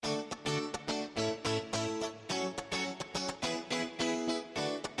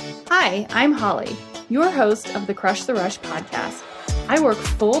Hi, I'm Holly, your host of the Crush the Rush podcast. I work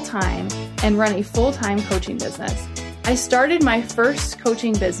full-time and run a full-time coaching business. I started my first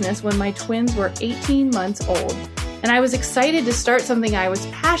coaching business when my twins were 18 months old, and I was excited to start something I was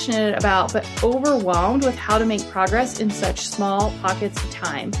passionate about but overwhelmed with how to make progress in such small pockets of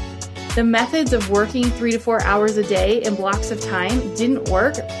time. The methods of working 3 to 4 hours a day in blocks of time didn't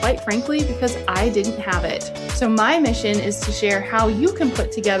work, quite frankly, because I didn't have it. So my mission is to share how you can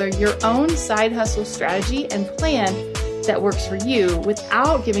put together your own side hustle strategy and plan that works for you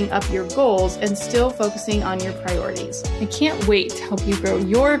without giving up your goals and still focusing on your priorities. I can't wait to help you grow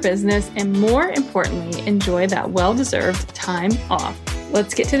your business and, more importantly, enjoy that well-deserved time off.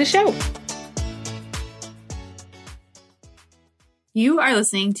 Let's get to the show. You are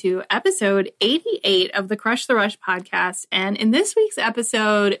listening to episode 88 of the Crush the Rush podcast. And in this week's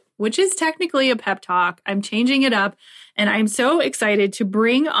episode, which is technically a pep talk, I'm changing it up. And I'm so excited to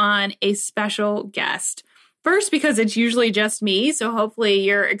bring on a special guest. First, because it's usually just me. So hopefully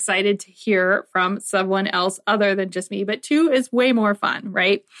you're excited to hear from someone else other than just me. But two is way more fun,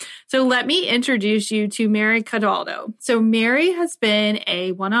 right? So let me introduce you to Mary Cataldo. So Mary has been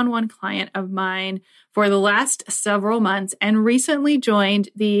a one-on-one client of mine for the last several months and recently joined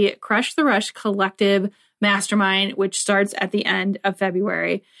the Crush the Rush Collective Mastermind, which starts at the end of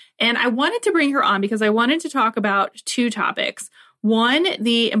February. And I wanted to bring her on because I wanted to talk about two topics. One,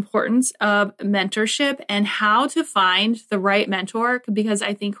 the importance of mentorship and how to find the right mentor, because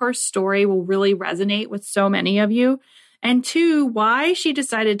I think her story will really resonate with so many of you. And two, why she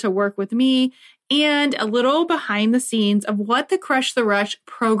decided to work with me and a little behind the scenes of what the Crush the Rush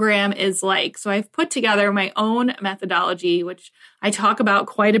program is like. So I've put together my own methodology, which I talk about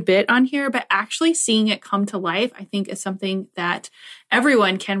quite a bit on here, but actually seeing it come to life, I think is something that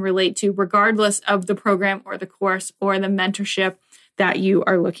everyone can relate to, regardless of the program or the course or the mentorship that you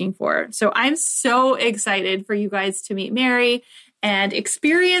are looking for. So I'm so excited for you guys to meet Mary and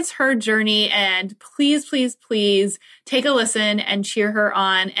experience her journey. And please, please, please take a listen and cheer her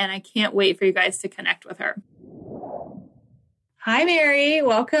on. And I can't wait for you guys to connect with her. Hi, Mary.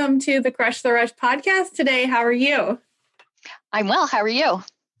 Welcome to the Crush the Rush podcast today. How are you? I'm well. How are you?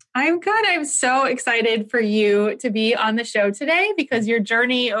 I'm good. I'm so excited for you to be on the show today because your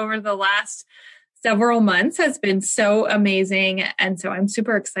journey over the last several months has been so amazing. And so I'm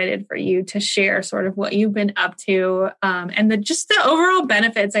super excited for you to share sort of what you've been up to and just the overall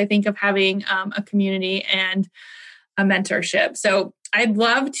benefits, I think, of having a community and a mentorship. So I'd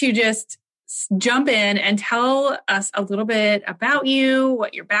love to just jump in and tell us a little bit about you,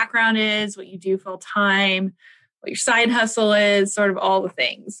 what your background is, what you do full time, what your side hustle is, sort of all the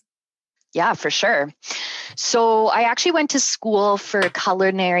things. Yeah, for sure. So I actually went to school for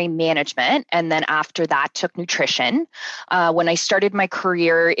culinary management, and then after that took nutrition. When I started my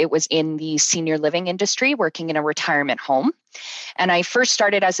career, it was in the senior living industry, working in a retirement home. And I first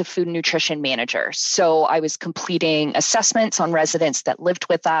started as a food and nutrition manager. So I was completing assessments on residents that lived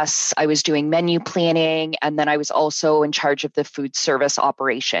with us. I was doing menu planning, and then I was also in charge of the food service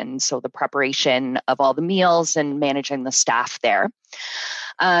operations, so the preparation of all the meals and managing the staff there.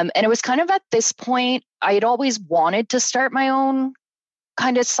 And it was kind of at this point, I had always wanted to start my own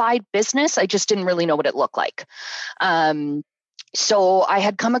kind of side business. I just didn't really know what it looked like. So I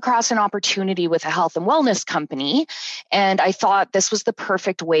had come across an opportunity with a health and wellness company, and I thought this was the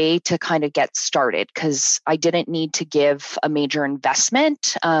perfect way to kind of get started because I didn't need to give a major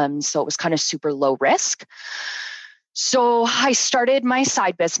investment. So it was kind of super low risk. So I started my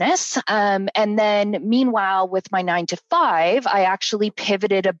side business. And then meanwhile, with my 9 to 5, I actually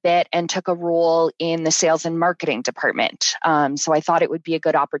pivoted a bit and took a role in the sales and marketing department. So I thought it would be a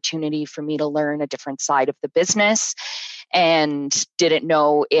good opportunity for me to learn a different side of the business and didn't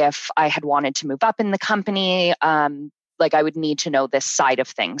know if I had wanted to move up in the company. Like I would need to know this side of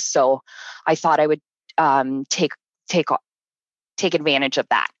things. So I thought I would take advantage of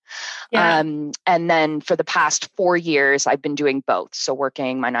that. Yeah. And then for the past 4 years, I've been doing both. So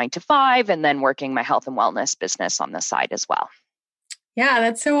working my 9 to 5 and then working my health and wellness business on the side as well. Yeah,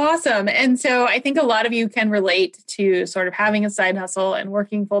 that's so awesome. And so I think a lot of you can relate to sort of having a side hustle and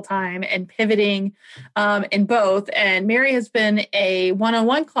working full time and pivoting in both. And Mary has been a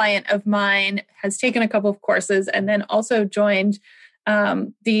one-on-one client of mine, has taken a couple of courses, and then also joined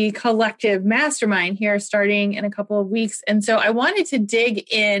the Collective Mastermind here starting in a couple of weeks. And so I wanted to dig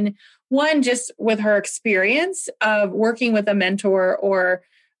in, one, just with her experience of working with a mentor or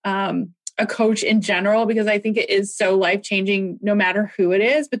a coach in general, because I think it is so life-changing no matter who it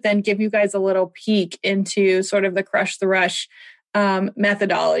is, but then give you guys a little peek into sort of the Crush the Rush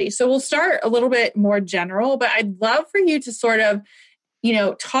methodology. So we'll start a little bit more general, but I'd love for you to sort of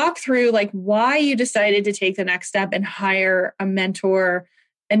talk through like why you decided to take the next step and hire a mentor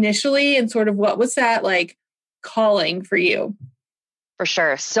initially, and sort of what was that like calling for you? For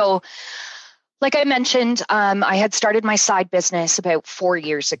sure. So like I mentioned, I had started my side business about 4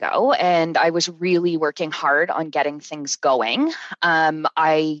 years ago, and I was really working hard on getting things going.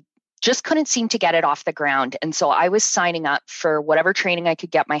 I just couldn't seem to get it off the ground. And so I was signing up for whatever training I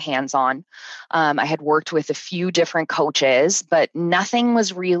could get my hands on. I had worked with a few different coaches, but nothing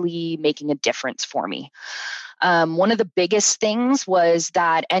was really making a difference for me. One of the biggest things was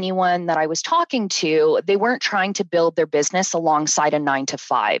that anyone that I was talking to, they weren't trying to build their business alongside a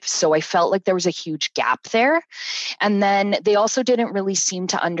 9-to-5. So I felt like there was a huge gap there. And then they also didn't really seem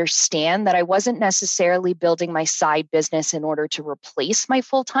to understand that I wasn't necessarily building my side business in order to replace my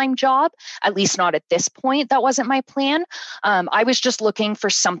full-time job, at least not at this point. That wasn't my plan. I was just looking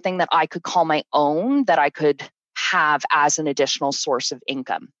for something that I could call my own, that I could have as an additional source of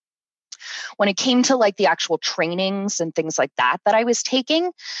income. When it came to like the actual trainings and things like that I was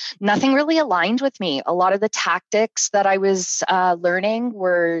taking, nothing really aligned with me. A lot of the tactics that I was learning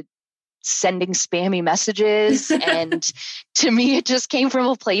were sending spammy messages. And to me, it just came from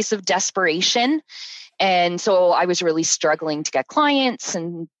a place of desperation. And so I was really struggling to get clients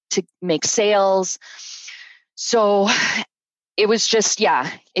and to make sales. So it was just,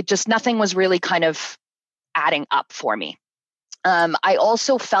 nothing was really kind of adding up for me. I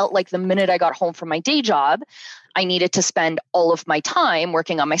also felt like the minute I got home from my day job, I needed to spend all of my time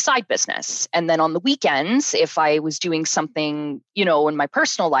working on my side business. And then on the weekends, if I was doing something, in my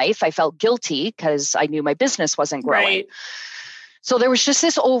personal life, I felt guilty because I knew my business wasn't growing. Right. So there was just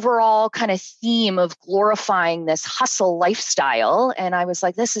this overall kind of theme of glorifying this hustle lifestyle. And I was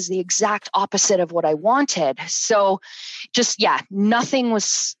like, this is the exact opposite of what I wanted. So just, nothing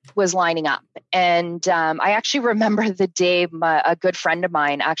was lining up. And I actually remember the day a good friend of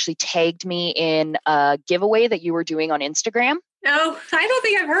mine actually tagged me in a giveaway that you were doing on Instagram. No, I don't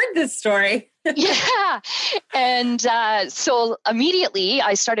think I've heard this story. Yeah. And so immediately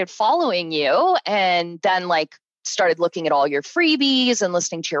I started following you, and then started looking at all your freebies and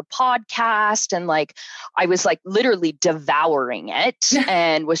listening to your podcast. And I was literally devouring it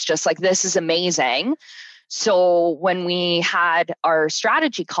and was just like, this is amazing. So when we had our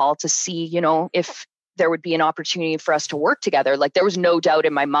strategy call to see, if there would be an opportunity for us to work together, there was no doubt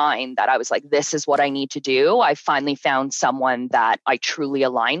in my mind that I was like, this is what I need to do. I finally found someone that I truly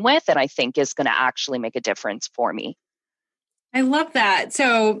align with and I think is going to actually make a difference for me. I love that.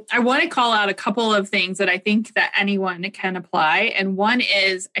 So I want to call out a couple of things that I think that anyone can apply. And one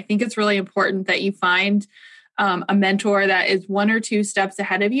is, I think it's really important that you find a mentor that is 1 or 2 steps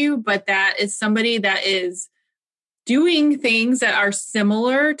ahead of you, but that is somebody that is doing things that are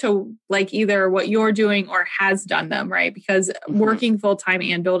similar to either what you're doing or has done them, right? Because working full-time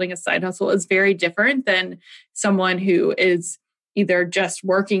and building a side hustle is very different than someone who is either just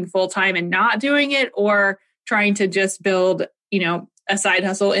working full-time and not doing it, or trying to just build a side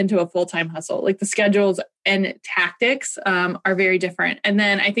hustle into a full-time hustle. The schedules and tactics are very different. And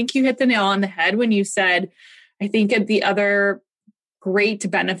then I think you hit the nail on the head when you said, I think the other great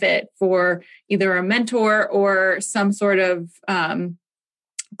benefit for either a mentor or some sort of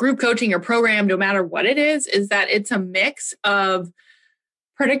group coaching or program, no matter what it is that it's a mix of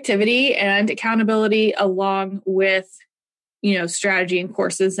productivity and accountability along with strategy and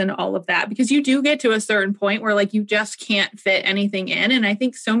courses and all of that, because you do get to a certain point where you just can't fit anything in. And I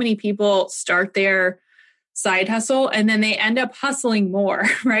think so many people start their side hustle and then they end up hustling more,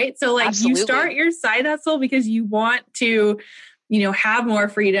 right? So Absolutely. You start your side hustle because you want to, have more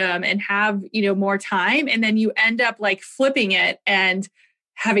freedom and have, more time. And then you end up flipping it and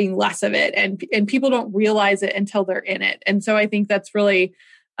having less of it. And people don't realize it until they're in it. And so I think that's really,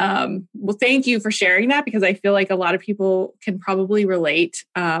 well, thank you for sharing that, because I feel like a lot of people can probably relate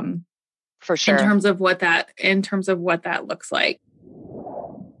for sure in terms of what that looks like.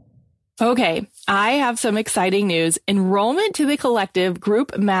 Okay, I have some exciting news. Enrollment to the Collective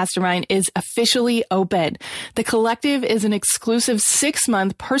Group Mastermind is officially open. The Collective is an exclusive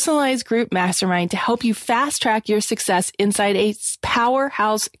 6-month personalized group mastermind to help you fast track your success inside a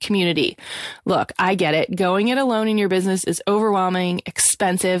powerhouse community. Look, I get it. Going it alone in your business is overwhelming,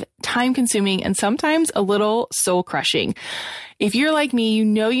 expensive, time consuming, and sometimes a little soul crushing. If you're like me, you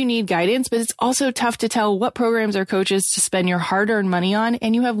know you need guidance, but it's also tough to tell what programs or coaches to spend your hard-earned money on,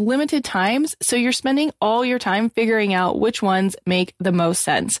 and you have limited times, so you're spending all your time figuring out which ones make the most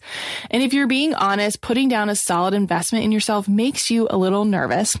sense. And if you're being honest, putting down a solid investment in yourself makes you a little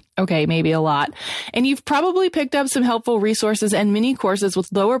nervous. Okay, maybe a lot. And you've probably picked up some helpful resources and mini courses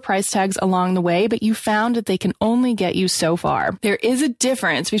with lower price tags along the way, but you found that they can only get you so far. There is a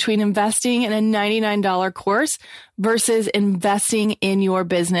difference between investing in a $99 course versus investing in your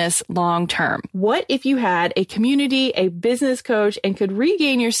business long term. What if you had a community, a business coach, and could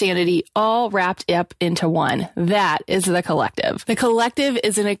regain your sanity all wrapped up into one? That is The Collective. The Collective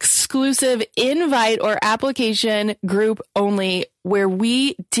is an exclusive invite or application group only where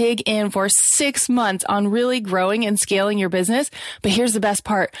we dig in for 6 months on really growing and scaling your business. But here's the best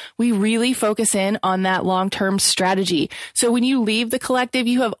part. We really focus in on that long-term strategy. So when you leave The Collective,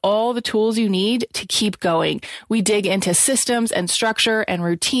 you have all the tools you need to keep going. We dig into systems and structure and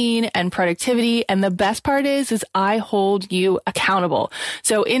routine and productivity. And the best part is I hold you accountable.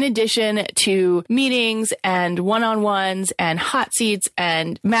 So in addition to meetings and one-on-ones and hot seats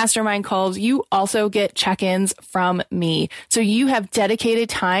and mastermind calls, you also get check-ins from me. So you have dedicated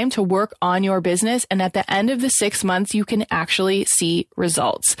time to work on your business. And at the end of the 6 months, you can actually see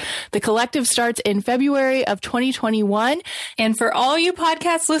results. The Collective starts in February of 2021. And for all you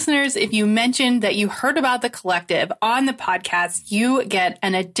podcast listeners, if you mentioned that you heard about The Collective on the podcast, you get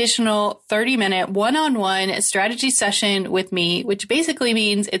an additional 30-minute one-on-one strategy session with me, which basically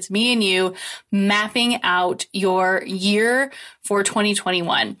means it's me and you mapping out your year for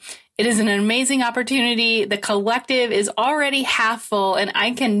 2021. It is an amazing opportunity. The Collective is already half full, and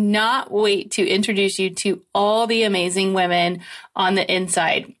I cannot wait to introduce you to all the amazing women on the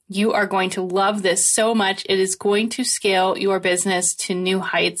inside. You are going to love this so much. It is going to scale your business to new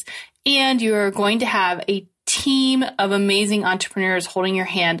heights, and you are going to have a team of amazing entrepreneurs holding your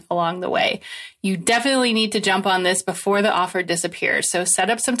hand along the way. You definitely need to jump on this before the offer disappears. So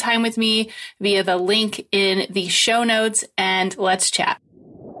set up some time with me via the link in the show notes, and let's chat.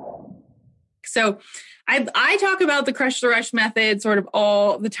 So I talk about the Crush the Rush method sort of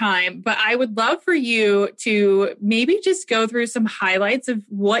all the time, but I would love for you to maybe just go through some highlights of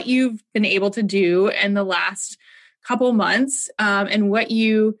what you've been able to do in the last couple months, and what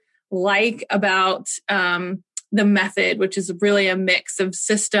you like about the method, which is really a mix of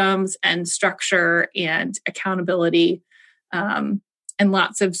systems and structure and accountability, and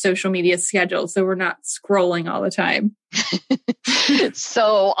lots of social media schedules. So we're not scrolling all the time.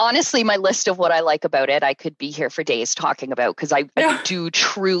 So honestly, my list of what I like about it, I could be here for days talking about, because I do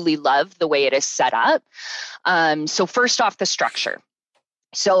truly love the way it is set up. So first off, the structure.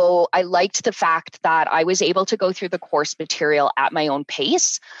 So I liked the fact that I was able to go through the course material at my own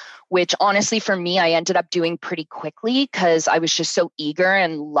pace, which honestly for me, I ended up doing pretty quickly because I was just so eager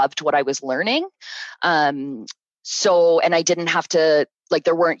and loved what I was learning. And I didn't have to,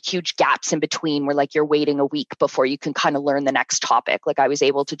 there weren't huge gaps in between where you're waiting a week before you can kind of learn the next topic. I was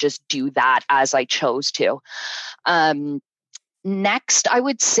able to just do that as I chose to. Next, I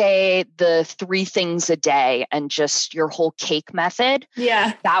would say the 3 things a day and just your whole cake method.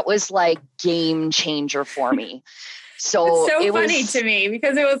 Yeah. That was game changer for me. So it's so funny to me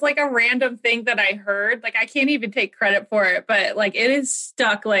because it was a random thing that I heard. I can't even take credit for it, but it is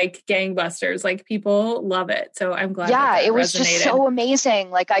stuck like gangbusters. People love it. So I'm glad. Yeah, that it was resonated. Just so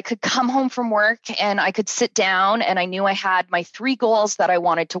amazing. I could come home from work and I could sit down and I knew I had my 3 goals that I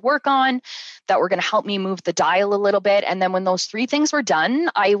wanted to work on that were going to help me move the dial a little bit. And then when those 3 things were done,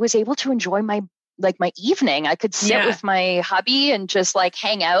 I was able to enjoy my evening. I could sit with my hubby and just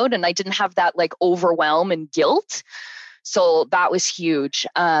hang out, and I didn't have that overwhelm and guilt. So that was huge.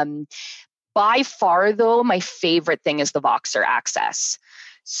 By far though, my favorite thing is the Voxer access.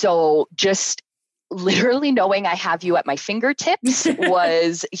 So just literally knowing I have you at my fingertips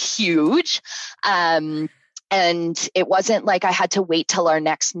was huge. And it wasn't I had to wait till our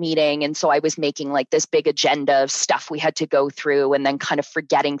next meeting. And so I was making this big agenda of stuff we had to go through and then kind of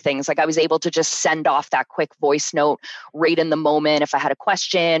forgetting things. I was able to just send off that quick voice note right in the moment if I had a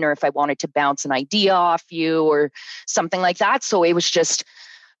question or if I wanted to bounce an idea off you or something like that. So it was just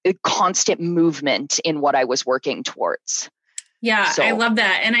a constant movement in what I was working towards. Yeah, so. I love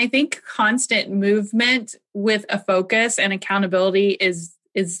that. And I think constant movement with a focus and accountability is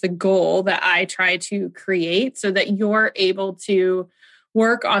the goal that I try to create so that you're able to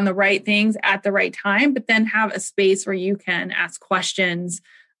work on the right things at the right time, but then have a space where you can ask questions,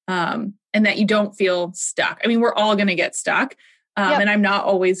 and that you don't feel stuck. I mean, we're all going to get stuck, and I'm not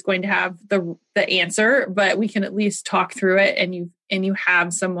always going to have the answer, but we can at least talk through it, and you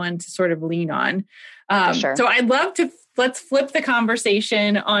have someone to sort of lean on. Sure. So I'd love flip the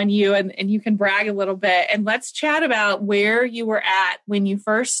conversation on you and you can brag a little bit, and let's chat about where you were at when you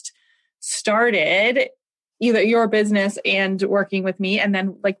first started either your business and working with me, and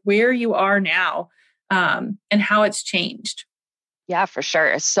then like where you are now, and how it's changed. Yeah, for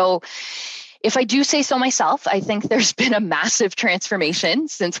sure. So if I do say so myself, I think there's been a massive transformation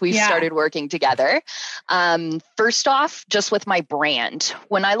since we've started working together. First off, just with my brand,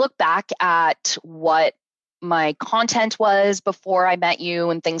 when I look back at what my content was before I met you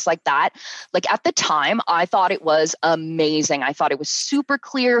and things like that, like at the time, I thought it was amazing. I thought it was super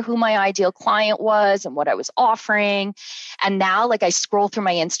clear who my ideal client was and what I was offering. And now like I scroll through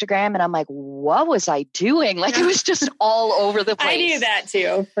my Instagram and I'm like, what was I doing? Like it was just all over the place. I knew that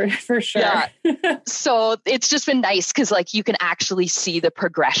too, for sure. Yeah. So it's just been nice because like you can actually see the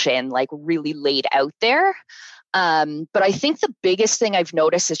progression like really laid out there. But I think the biggest thing I've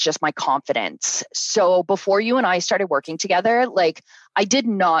noticed is just my confidence. So before you and I started working together, like I did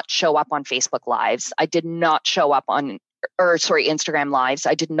not show up on Facebook Lives. I did not show up on, Instagram Lives.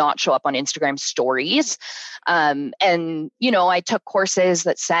 I did not show up on Instagram stories. And, you know, I took courses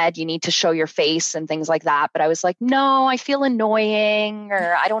that said you need to show your face and things like that. But I was like, no, I feel annoying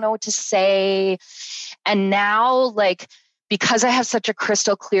or I don't know what to say. And now like, because I have such a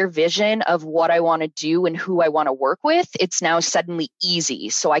crystal clear vision of what I want to do and who I want to work with, it's now suddenly easy.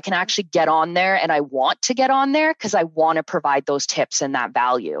 So I can actually get on there and I want to get on there because I want to provide those tips and that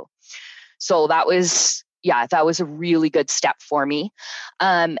value. So that was a really good step for me.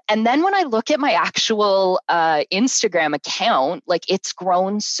 And then when I look at my actual Instagram account, like it's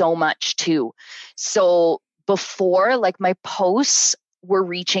grown so much too. So before, like my posts were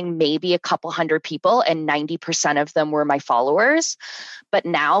reaching maybe a couple hundred people and 90% of them were my followers. But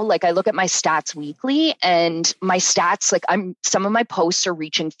now like I look at my stats weekly and my stats, like some of my posts are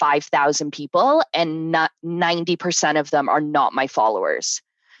reaching 5,000 people and not 90% of them are not my followers.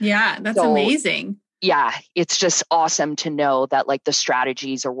 Yeah, that's amazing. Yeah, it's just awesome to know that like the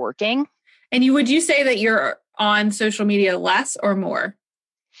strategies are working. And would you say that you're on social media less or more?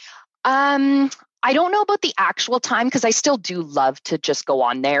 I don't know about the actual time because I still do love to just go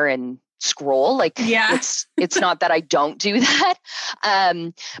on there and scroll. Like it's not that I don't do that.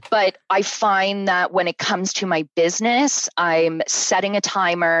 But I find that when it comes to my business, I'm setting a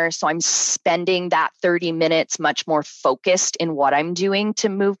timer. So I'm spending that 30 minutes much more focused in what I'm doing to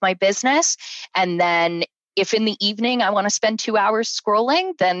move my business. And then if in the evening I want to spend 2 hours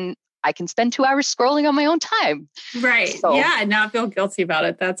scrolling, then I can spend 2 hours scrolling on my own time. Right. So, and not feel guilty about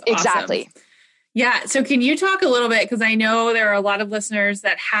it. That's awesome. Exactly. Yeah. So can you talk a little bit, because I know there are a lot of listeners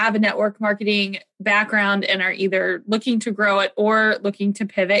that have a network marketing background and are either looking to grow it or looking to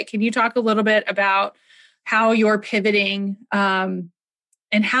pivot. Can you talk a little bit about how you're pivoting and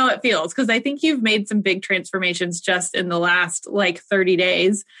how it feels? Because I think you've made some big transformations just in the last like 30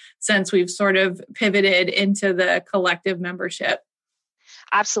 days since we've sort of pivoted into the collective membership.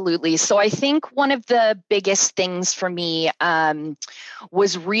 Absolutely. So I think one of the biggest things for me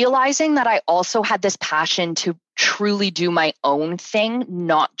was realizing that I also had this passion to truly do my own thing,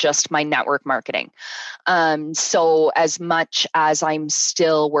 not just my network marketing. So as much as I'm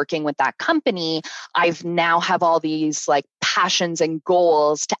still working with that company, I've now have all these like passions and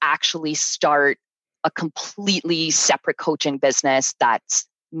goals to actually start a completely separate coaching business that's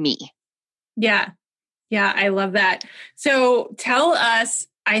me. Yeah. Yeah, I love that. So tell us,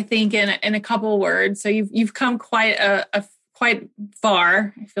 I think in a couple words, so you've come quite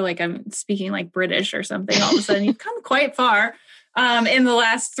far. I feel like I'm speaking like British or something. All of a sudden, you've come quite far in the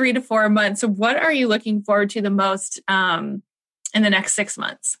last 3 to 4 months. So what are you looking forward to the most in the next 6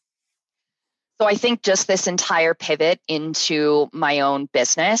 months? So I think just this entire pivot into my own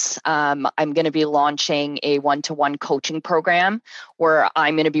business, I'm going to be launching a one-to-one coaching program where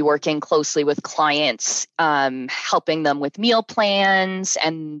I'm going to be working closely with clients, helping them with meal plans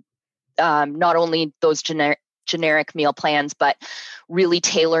and not only those generic meal plans, but really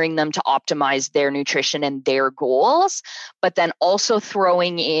tailoring them to optimize their nutrition and their goals, but then also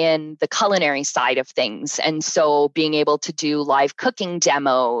throwing in the culinary side of things. And so being able to do live cooking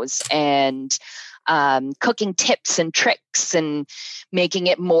demos and cooking tips and tricks and making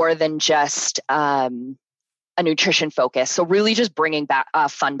it more than just a nutrition focus. So really just bringing back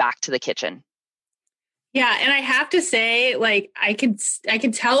fun back to the kitchen. Yeah. And I have to say, like, I can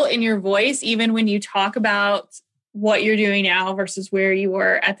tell in your voice, even when you talk about what you're doing now versus where you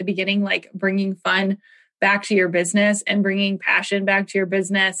were at the beginning, like bringing fun back to your business and bringing passion back to your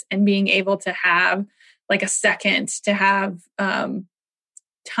business and being able to have like a second to have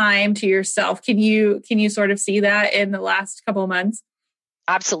time to yourself. Can you sort of see that in the last couple of months?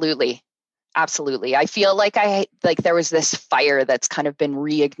 Absolutely. Absolutely. I feel like there was this fire that's kind of been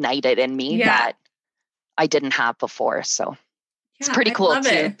reignited in me that I didn't have before. So it's pretty cool.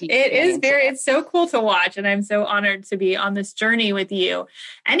 It's so cool to watch. And I'm so honored to be on this journey with you.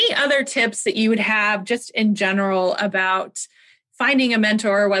 Any other tips that you would have just in general about finding a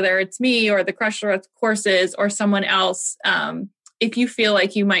mentor, whether it's me or the Crush the Rush courses or someone else, if you feel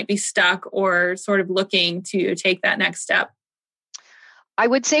like you might be stuck or sort of looking to take that next step? I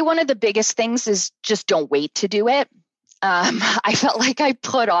would say one of the biggest things is just don't wait to do it. I felt like I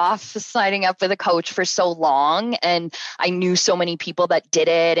put off signing up with a coach for so long, and I knew so many people that did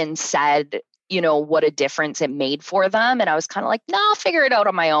it and said, what a difference it made for them. And I was kind of like, no, I'll figure it out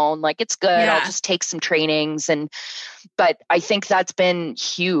on my own. Like, it's good. Yeah. I'll just take some trainings. But I think that's been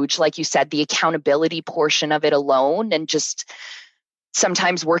huge. Like you said, the accountability portion of it alone, and just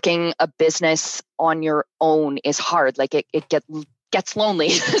sometimes working a business on your own is hard. Like it gets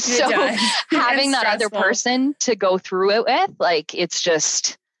lonely. So having that other person to go through it with, like, it's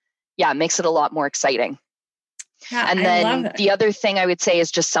just, it makes it a lot more exciting. Yeah, and then the other thing I would say is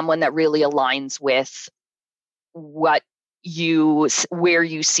just someone that really aligns with where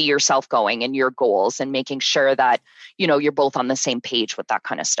you see yourself going and your goals, and making sure that, you're both on the same page with that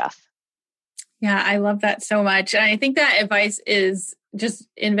kind of stuff. Yeah, I love that so much. And I think that advice is just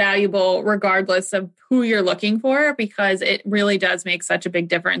invaluable regardless of who you're looking for, because it really does make such a big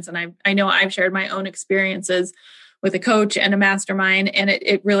difference. And I know I've shared my own experiences with a coach and a mastermind, and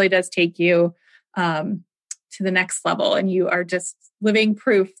it really does take you to the next level. And you are just living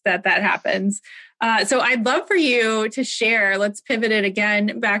proof that happens. So I'd love for you to share, let's pivot it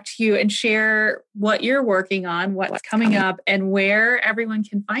again back to you and share what you're working on, what's coming up, and where everyone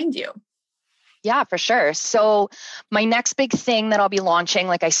can find you. Yeah, for sure. So my next big thing that I'll be launching,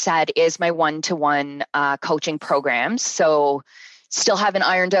 like I said, is my one-to-one coaching programs. So still haven't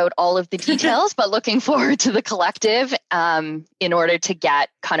ironed out all of the details, but looking forward to the collective in order to get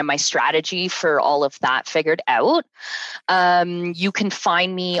kind of my strategy for all of that figured out. You can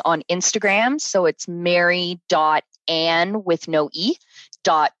find me on Instagram. So it's mary.ann with no E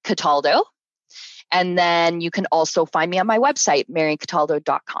 .Cataldo. And then you can also find me on my website,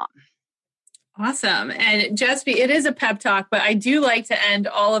 marycataldo.com. Awesome. And it is a pep talk, but I do like to end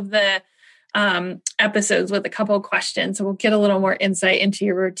all of the episodes with a couple of questions. So we'll get a little more insight into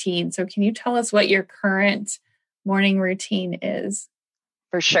your routine. So can you tell us what your current morning routine is?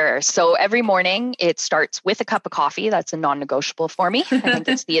 For sure. So every morning it starts with a cup of coffee. That's a non-negotiable for me. I think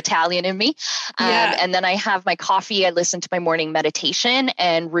it's the Italian in me. And then I have my coffee. I listen to my morning meditation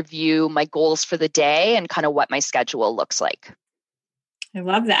and review my goals for the day and kind of what my schedule looks like. I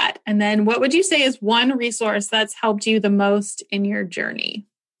love that. And then what would you say is one resource that's helped you the most in your journey?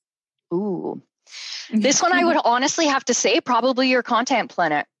 Ooh, this one I would honestly have to say probably your content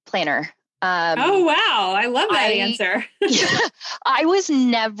planner. Oh, wow. I love that answer. I was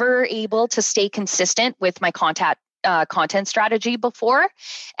never able to stay consistent with my content strategy before.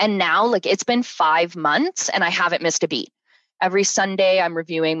 And now, like, it's been 5 months and I haven't missed a beat. Every Sunday, I'm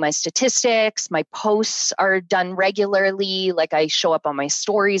reviewing my statistics. My posts are done regularly. Like, I show up on my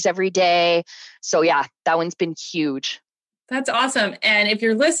stories every day. So yeah, that one's been huge. That's awesome. And if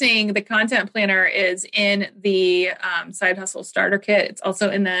you're listening, the content planner is in the Side Hustle Starter Kit. It's also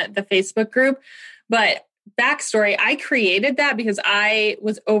in the Facebook group. But backstory, I created that because I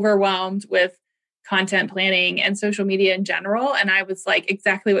was overwhelmed with content planning and social media in general. And I was like,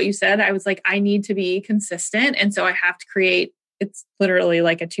 exactly what you said. I was like, I need to be consistent. And so I have to create, it's literally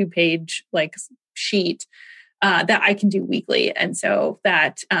like a 2-page like sheet that I can do weekly. And so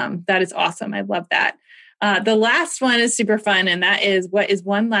that is awesome. I love that. The last one is super fun. And that is, what is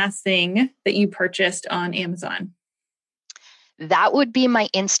one last thing that you purchased on Amazon? That would be my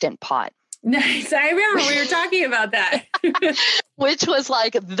Instant Pot. Nice. I remember we were talking about that. Which was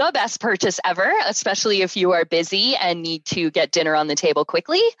like the best purchase ever, especially if you are busy and need to get dinner on the table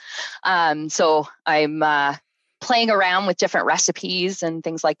quickly. So I'm playing around with different recipes and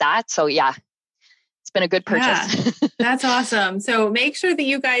things like that. So yeah, it's been a good purchase. Yeah, that's awesome. So make sure that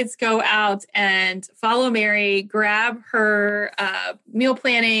you guys go out and follow Mary, grab her meal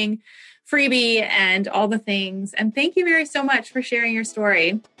planning freebie and all the things. And thank you, Mary, so much for sharing your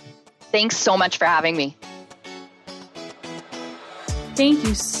story. Thanks so much for having me. Thank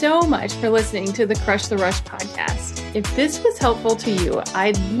you so much for listening to the Crush the Rush podcast. If this was helpful to you,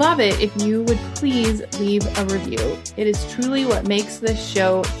 I'd love it if you would please leave a review. It is truly what makes this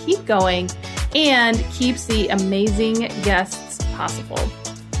show keep going and keeps the amazing guests possible.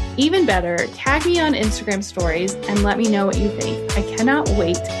 Even better, tag me on Instagram stories and let me know what you think. I cannot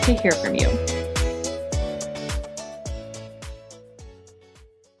wait to hear from you.